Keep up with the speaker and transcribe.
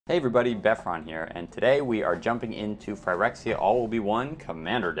Hey everybody, Befron here, and today we are jumping into Phyrexia All Will Be One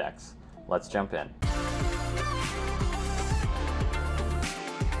Commander decks. Let's jump in.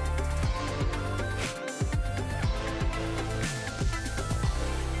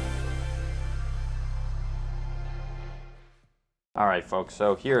 Alright folks,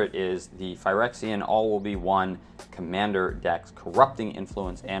 so here it is, the Phyrexian All Will Be One Commander decks, Corrupting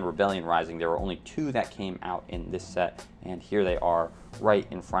Influence and Rebellion Rising. There were only two that came out in this set, and here they are right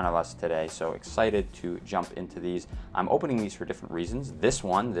in front of us today. So excited to jump into these. I'm opening these for different reasons. This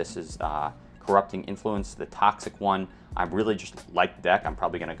is Corrupting Influence, the toxic one. I really just like the deck. I'm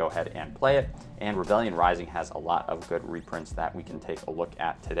probably going to go ahead and play it. And Rebellion Rising has a lot of good reprints that we can take a look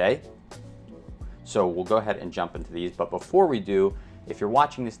at today. So we'll go ahead and jump into these. But before we do, if you're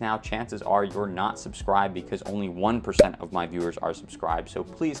watching this now, chances are you're not subscribed because only 1% of my viewers are subscribed. So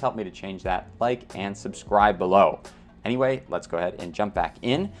please help me to change that. Like and subscribe below. Anyway, let's go ahead and jump back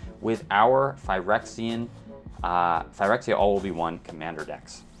in with our Phyrexia All Will Be One Commander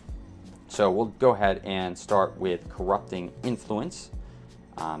decks. So we'll go ahead and start with Corrupting Influence.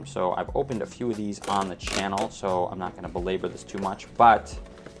 So I've opened a few of these on the channel, so I'm not going to belabor this too much, but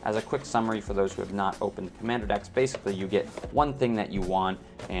as a quick summary for those who have not opened the Commander decks, basically you get one thing that you want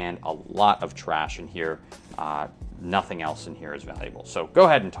and a lot of trash in here. Nothing else in here is valuable. So go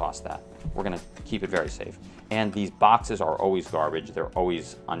ahead and toss that. We're going to keep it very safe. And these boxes are always garbage. They're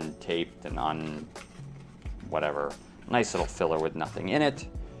always untaped and whatever. Nice little filler with nothing in it.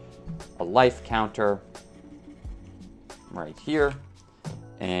 A life counter right here.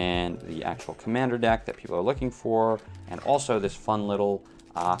 And the actual Commander deck that people are looking for. And also this fun little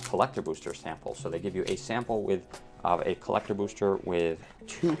collector booster sample. So they give you a sample of a collector booster with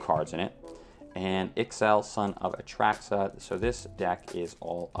 2 cards in it, and Ixel, Son of Atraxa. So this deck is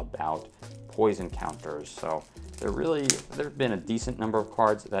all about poison counters. So there've been a decent number of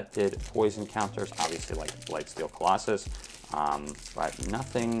cards that did poison counters, obviously like Blightsteel Colossus, but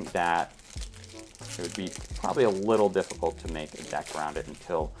nothing that it would be probably a little difficult to make a deck around it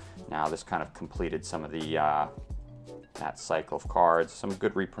until now. This kind of completed some of the that cycle of cards. Some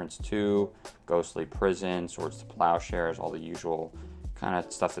good reprints too. Ghostly Prison, Swords to Plowshares, all the usual kind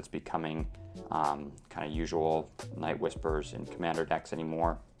of stuff that's becoming kind of usual Night Whispers in Commander decks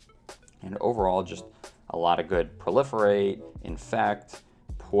anymore. And overall, just a lot of good Proliferate, Infect,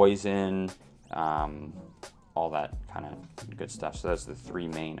 Poison, all that kind of good stuff. So that's the 3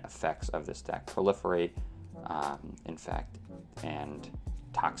 main effects of this deck: Proliferate, Infect, and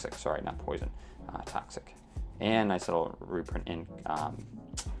Toxic. Sorry, not Poison, Toxic. And nice little reprint in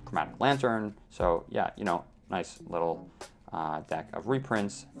Chromatic Lantern. So yeah, you know, nice little deck of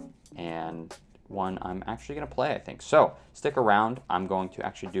reprints, and one I'm actually going to play, I think. So stick around. I'm going to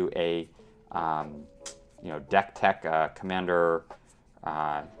actually do a deck tech Commander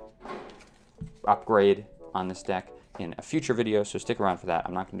upgrade on this deck in a future video, so stick around for that.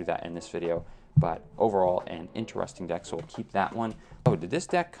 I'm not going to do that in this video, but overall an interesting deck, so we'll keep that one. Oh, did this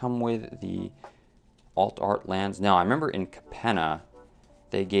deck come with the alt art lands? Now I remember in Capenna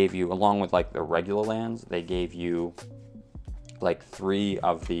they gave you, along with like the regular lands, they gave you like 3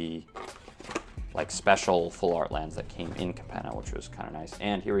 of the like special full art lands that came in Capenna, which was kind of nice.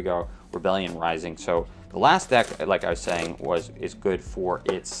 And here we go, Rebellion Rising. So the last deck, like I was saying, is good for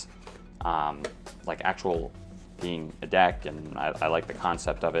its like actual being a deck, and I like the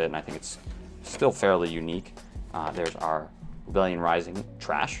concept of it, and I think it's still fairly unique. There's our Rebellion Rising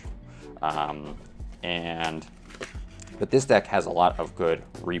trash. But this deck has a lot of good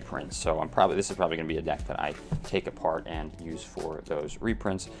reprints, so this is probably going to be a deck that I take apart and use for those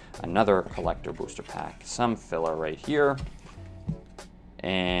reprints. Another collector booster pack, some filler right here,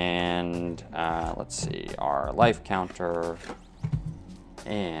 and let's see, our life counter,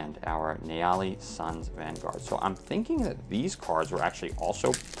 and our Neali Sons Vanguard. So I'm thinking that these cards were actually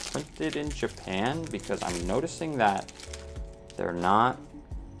also printed in Japan, because I'm noticing that they're not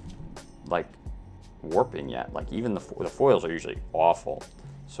like warping yet. Like even the foils are usually awful,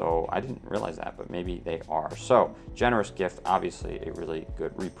 so I didn't realize that, but maybe they are. So Generous Gift, obviously a really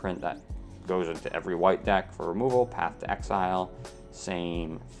good reprint that goes into every white deck for removal. Path to Exile,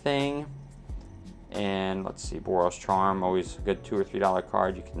 same thing. And let's see, Boros Charm, always a good $2 or $3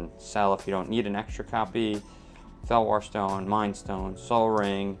 card you can sell if you don't need an extra copy. Felwar Stone, Mind Stone, Soul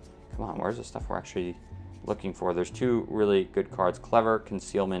Ring. Come on, where's the stuff we're actually looking for? There's 2 really good cards. Clever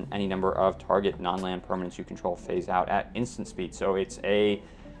Concealment, any number of target non-land permanents you control phase out at instant speed. So it's a,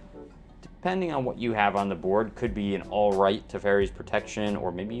 depending on what you have on the board, could be an alright Teferi's Protection,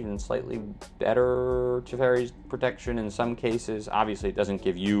 or maybe even slightly better Teferi's Protection in some cases. Obviously it doesn't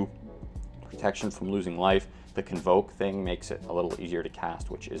give you protection from losing life, the Convoke thing makes it a little easier to cast,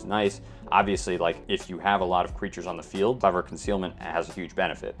 which is nice. Obviously, like if you have a lot of creatures on the field, Clever Concealment has a huge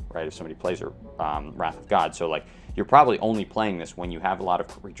benefit, right? If somebody plays her Wrath of God. So like you're probably only playing this when you have a lot of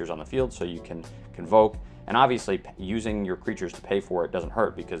creatures on the field, so you can Convoke. And obviously using your creatures to pay for it doesn't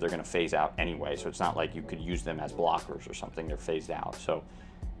hurt because they're going to phase out anyway. So it's not like you could use them as blockers or something. They're phased out. So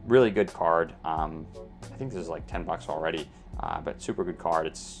really good card. I think this is like $10 already, but super good card.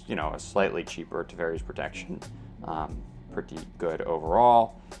 It's, you know, a slightly cheaper Teferi's Protection. Pretty good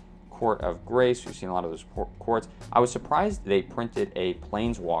overall. Court of Grace, we've seen a lot of those courts. I was surprised they printed a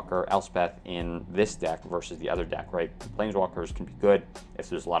Planeswalker Elspeth in this deck versus the other deck, right? Planeswalkers can be good if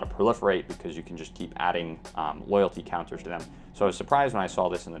there's a lot of Proliferate because you can just keep adding loyalty counters to them. So I was surprised when I saw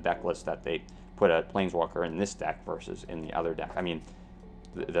this in the deck list that they put a Planeswalker in this deck versus in the other deck. I mean,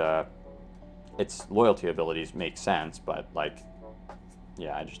 its loyalty abilities make sense, but like,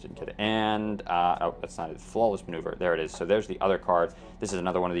 yeah, I just didn't get it. And, oh, that's not it. Flawless Maneuver. There it is. So there's the other card. This is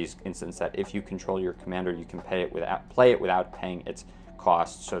another one of these instances that if you control your commander, you can play it without paying its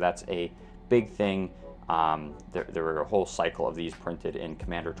cost. So that's a big thing. There were a whole cycle of these printed in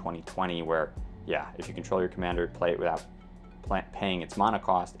Commander 2020 where, yeah, if you control your commander, play it without paying its mana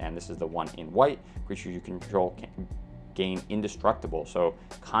cost. And this is the one in white. Creatures you control can gain indestructible. So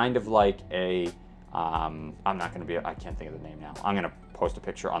kind of like a, I'm not going to be, I can't think of the name now. I'm going to post a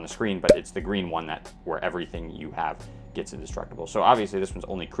picture on the screen, but it's the green one where everything you have gets indestructible. So obviously this one's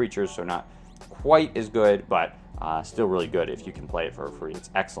only creatures, so not quite as good, but still really good if you can play it for free.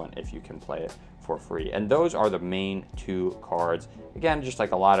 It's excellent if you can play it for free. And those are the main two cards. Again, just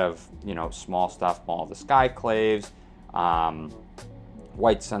like a lot of, you know, small stuff, Maul of the Skyclaves,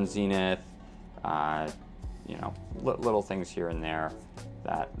 White Sun Zenith, you know, little things here and there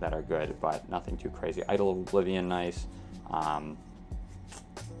that are good, but nothing too crazy. Idol of Oblivion, nice. I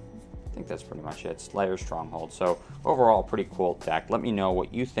think that's pretty much it. Slayer Stronghold. So overall, pretty cool deck. Let me know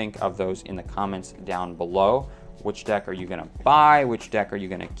what you think of those in the comments down below. Which deck are you going to buy? Which deck are you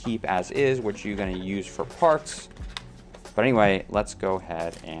going to keep as is? Which are you going to use for parts? But anyway, let's go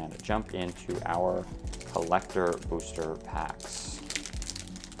ahead and jump into our collector booster packs.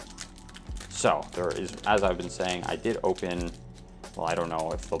 So there is, as I've been saying, I did open, well, I don't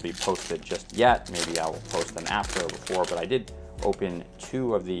know if they'll be posted just yet. Maybe I will post them after or before, but I did open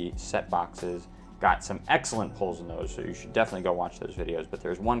 2 of the set boxes. Got some excellent pulls in those, so you should definitely go watch those videos. But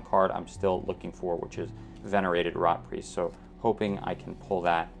there's one card I'm still looking for, which is Venerated Rot Priest. So hoping I can pull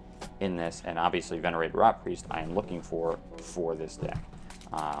that in this, and obviously Venerated Rot Priest I am looking for this deck.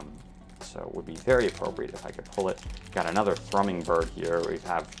 So it would be very appropriate if I could pull it. Got another Thrumming Bird here. We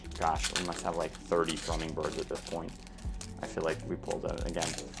have, gosh, we must have like 30 Thrumming Birds at this point. I feel like we pulled that again.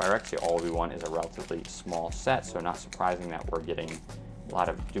 Phyrexia All-We-One is a relatively small set, so not surprising that we're getting a lot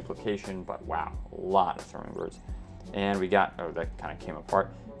of duplication, but wow, a lot of Thrumming Birds. And we got, oh, that kind of came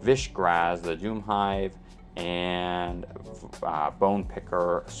apart. Vishgraz, the Doom Hive, and Bone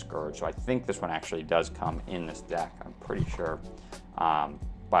Picker Scourge. So I think this one actually does come in this deck, I'm pretty sure.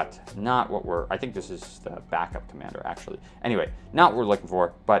 But not what I think this is the backup commander, actually. Anyway, not what we're looking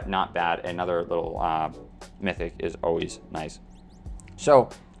for, but not bad. Another little mythic is always nice. So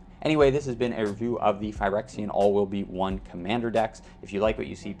anyway, this has been a review of the Phyrexian All-Will-Be-One commander decks. If you like what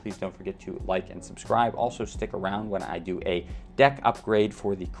you see, please don't forget to like and subscribe. Also, stick around when I do a deck upgrade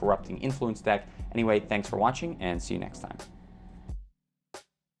for the Corrupting Influence deck. Anyway, thanks for watching, and see you next time.